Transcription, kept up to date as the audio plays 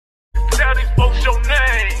how these folks your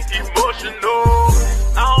name. Emotional.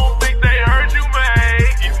 I don't think they heard you, man.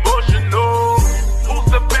 Emotional. Who's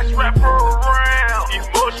the best rapper around?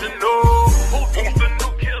 Emotional. Who's the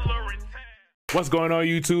new killer in town? What's going on,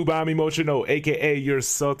 YouTube? I'm Emotional, aka your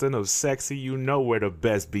Sultan of Sexy. You know where the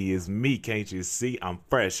best be is me, can't you see? I'm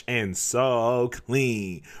fresh and so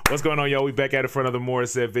clean. What's going on, y'all? We back at it for another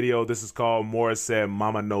Morissette video. This is called Morissette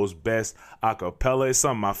Mama Knows Best Acapella. It's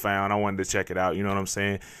something I found. I wanted to check it out, you know what I'm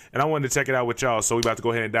saying? And I wanted to check it out with y'all, so we about to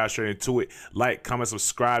go ahead and dive straight into it. Like, comment,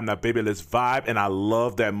 subscribe. Now, baby, let's vibe. And I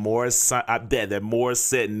love that Morissette, that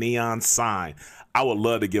Morissette neon sign. I would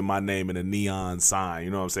love to get my name in a neon sign.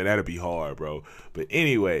 You know what I'm saying? That'd be hard, bro. But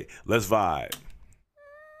anyway, let's vibe.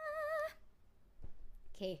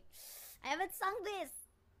 Okay. I haven't sung this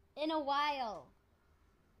in a while.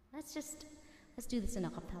 Let's do this in a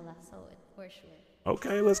cappella so we're sure.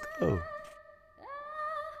 Okay, let's go.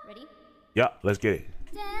 Ready? Yeah, let's get it.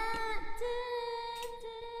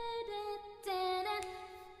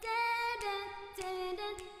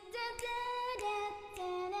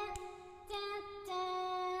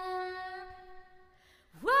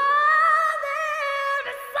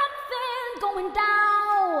 Going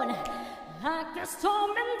down like a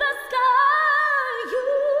storm in the sky. You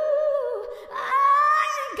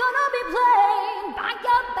ain't gonna be played by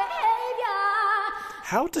your behavior.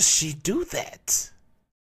 How does she do that?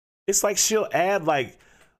 It's like she'll add, like,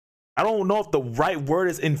 I don't know if the right word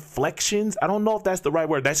is inflections. I don't know if that's the right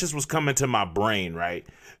word. That just was coming to my brain, right?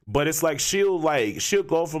 But it's like she'll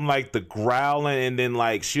go from like the growling and then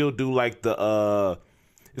like she'll do like the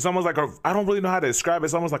it's almost like I don't really know how to describe it.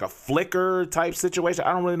 It's almost like a flicker type situation.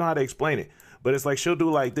 I don't really know how to explain it. But it's like she'll do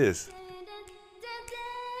like this.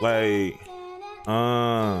 Like,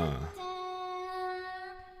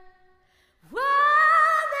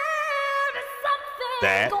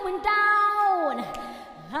 that. Going down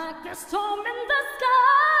like a storm in the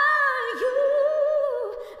sky. You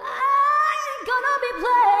ain't gonna be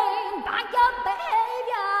played by your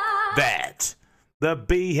behavior. That. The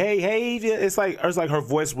behavior, it's like her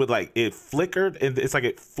voice would like, it flickered and it's like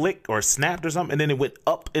it flicked or snapped or something and then it went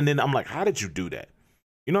up and then I'm like, how did you do that?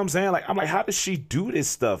 You know what I'm saying? Like, I'm like, how does she do this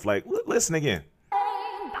stuff? Like, listen again. By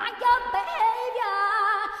your behavior,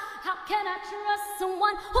 how can I trust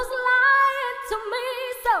someone who's lying to me?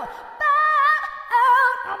 So bad,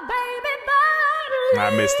 baby,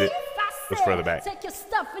 I missed it. Let's further back. Take your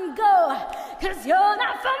stuff and go, 'cause you're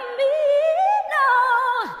not for me,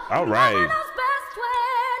 no. All right.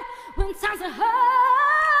 When times are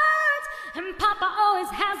hard, and Papa always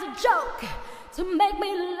has a joke to make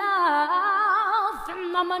me laugh, and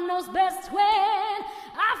Mama knows best when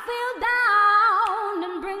I feel down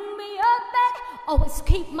and bring me up and always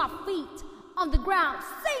keep my feet on the ground.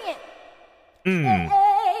 Sing it. Hey,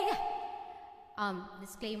 hey.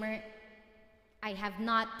 Disclaimer, I have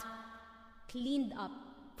not cleaned up.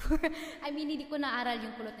 I mean, hindi ko naaral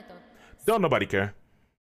yung kulot nito. Don't nobody care.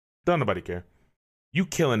 Don't nobody care. You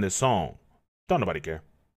killing this song. Don't nobody care.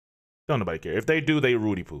 Don't nobody care. If they do, they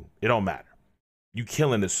Rudy Poo. It don't matter. You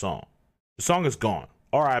killing this song. The song is gone.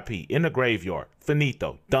 R.I.P. In the graveyard.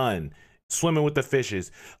 Finito. Done. Swimming with the fishes.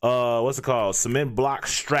 What's it called? Cement block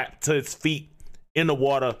strapped to its feet. In the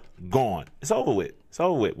water. Gone. It's over with. It's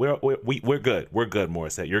over with. We're good. We're good,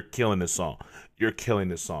 Morissette. You're killing this song. You're killing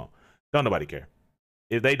this song. Don't nobody care.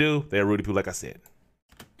 If they do, they're Rudy Poo, like I said.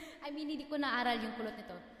 I mean, hindi ko naaral yung kulot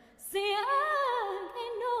nito. See, I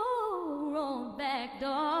ain't no wrong back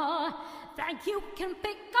door that you can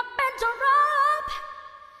pick up and drop,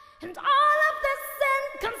 and all of this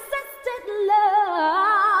inconsistent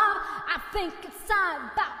love. I think it's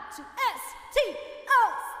time back to S-T-O.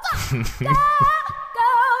 Stop, go.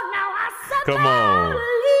 Now I said Come on.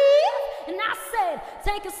 leave, and I said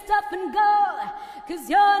take your stuff and go, 'cause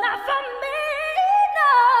you're not for me,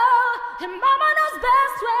 no. And Mama knows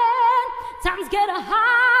best when times get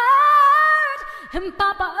hard, and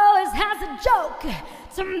Papa always has a joke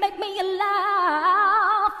to make me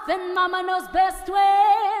laugh, and Mama knows best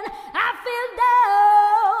when I feel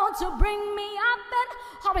down to bring me up and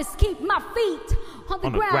always keep my feet on the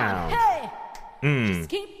ground. Hey, just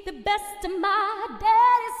keep the best of my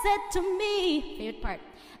daddy said to me. Favorite part.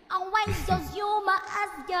 Always use humor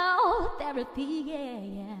as your therapy,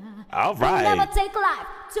 yeah. All right. Never take life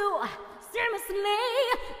too seriously.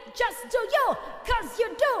 Just do you, 'cause you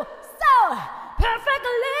do so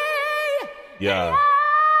perfectly. Yeah.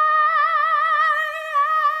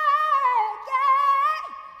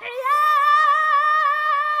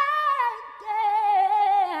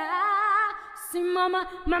 See, mama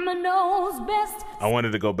knows best. I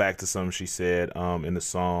wanted to go back to something she said in the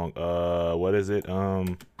song. What is it?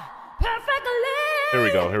 Perfectly. Here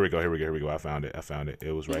we go. Here we go. Here we go. Here we go. I found it. I found it.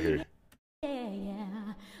 It was right here.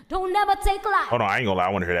 Yeah. Don't never take life. Hold on. I ain't gonna lie. I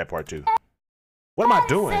want to hear that part too. What am I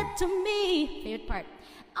doing? Said to me, favorite part.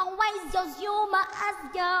 Always use humor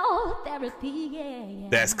as your therapy. Yeah.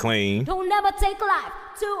 That's clean. Don't never take life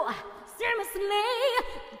too seriously.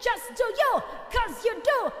 Just do you, cause you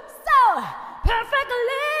do so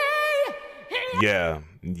perfectly.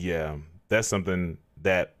 Yeah. That's something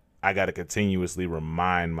that I gotta continuously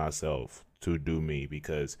remind myself to do me,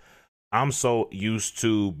 because I'm so used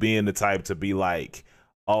to being the type to be like,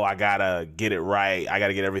 oh, I gotta get it right. I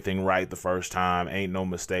gotta get everything right the first time. Ain't no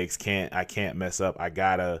mistakes. I can't mess up. I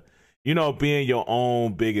gotta, being your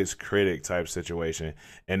own biggest critic type situation.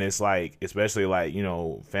 And it's like, especially like,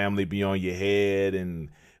 family be on your head and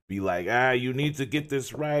be like, you need to get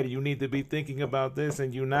this right. You need to be thinking about this,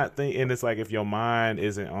 and you not think. And it's like, if your mind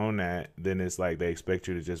isn't on that, then it's like they expect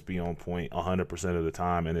you to just be on point 100% of the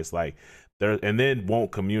time. And it's like, and then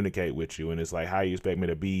won't communicate with you. And it's like, how you expect me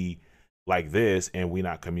to be like this and we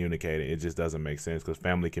not communicating? It just doesn't make sense, because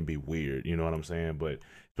family can be weird, you know what I'm saying? But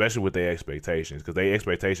especially with their expectations, because their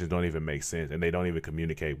expectations don't even make sense, and they don't even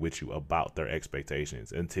communicate with you about their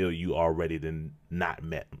expectations until you already then not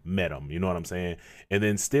met them, you know what I'm saying? And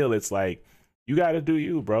then still it's like, you got to do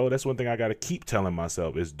you, bro. That's one thing I got to keep telling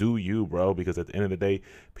myself, is do you, bro, because at the end of the day,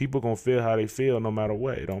 people gonna feel how they feel no matter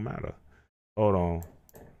what. It don't matter. Hold on.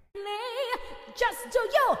 Just do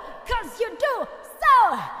you, cause you do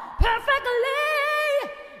so perfectly.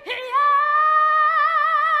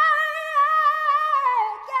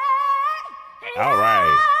 All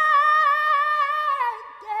right.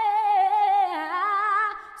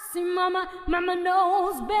 See, mama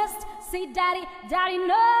knows best. See, daddy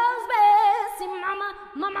knows best. See, mama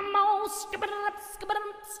knows.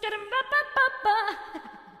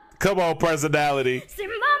 Come on, personality. See,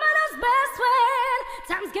 mama knows best when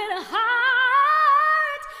times get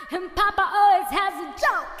hard, and papa always has a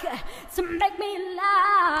joke to make me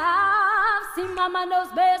laugh. See, mama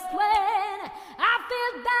knows best when I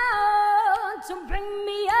feel down, to bring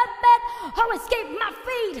me up and always keep my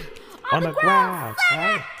feet on the ground.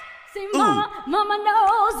 Right? See, mama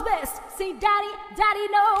knows best. See, daddy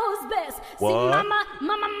knows best. What? See, mama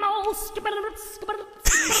knows.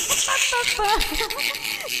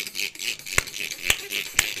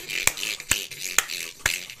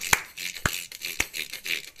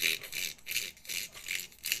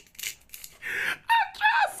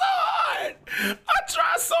 I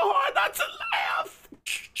try so hard not to laugh.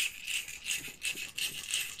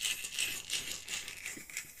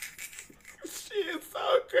 She is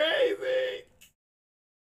so crazy.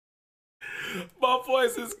 My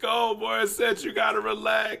voice is cold, Morissette. You gotta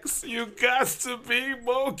relax. You got to be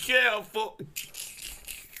more careful.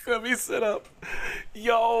 Let me sit up.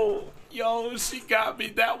 Yo, she got me.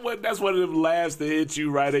 That's one of them laughs that hit you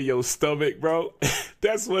right in your stomach, bro.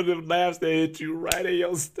 That's one of them laughs that hit you right in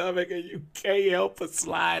your stomach, and you can't help but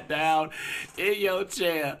slide down in your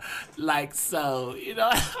chair like so. You know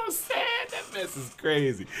what I'm saying? That mess is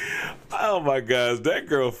crazy. Oh my gosh, that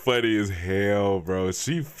girl funny as hell, bro.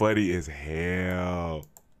 She funny as hell.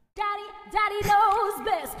 Daddy knows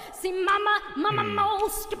best. See, mama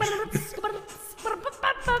knows.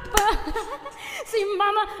 See,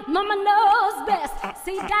 mama knows best.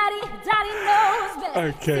 See, daddy knows best.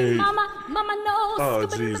 Okay. See, mama knows. Oh,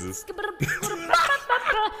 Jesus.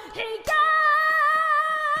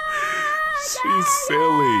 She's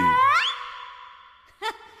silly.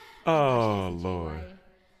 Oh,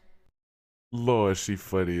 Lord, she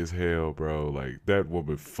funny as hell, bro. Like, that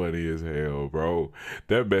woman funny as hell, bro.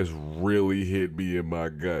 That mess really hit me in my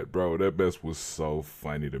gut, bro. That mess was so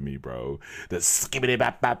funny to me, bro. The skibbity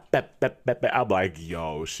bap bap bap bap bap. I'm like,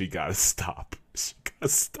 yo, she gotta stop. She gotta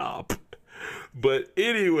stop. But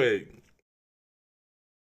anyway,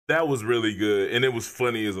 that was really good, and it was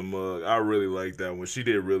funny as a mug. I really liked that one. She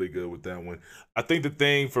did really good with that one. I think the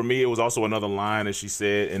thing for me, it was also another line that she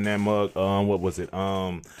said in that mug. What was it?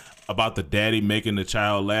 About the daddy making the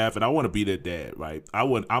child laugh, and I want to be that dad, right?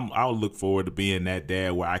 I'll look forward to being that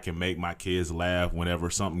dad where I can make my kids laugh whenever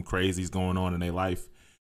something crazy is going on in their life,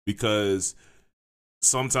 because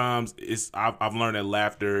sometimes I've learned that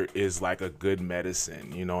laughter is like a good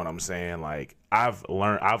medicine. You know what I'm saying? Like, I've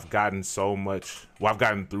gotten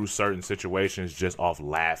through certain situations just off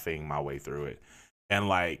laughing my way through it. And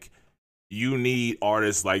like, you need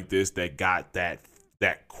artists like this that got that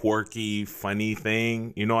quirky, funny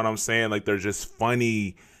thing. You know what I'm saying? Like, they're just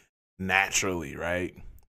funny naturally, right?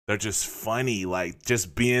 They're just funny, like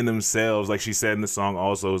just being themselves. Like she said in the song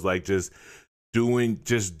also, is like just do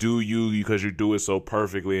you, because you do it so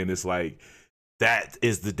perfectly. And it's like, that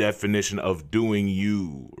is the definition of doing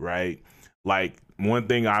you, right? Like, one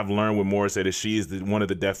thing I've learned with Morissette is she is one of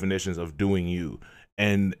the definitions of doing you.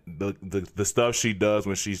 And the stuff she does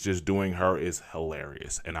when she's just doing her is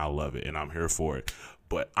hilarious. And I love it. And I'm here for it.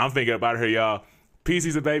 But I'm thinking about her, y'all.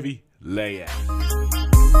 Peace, a baby. Lay out.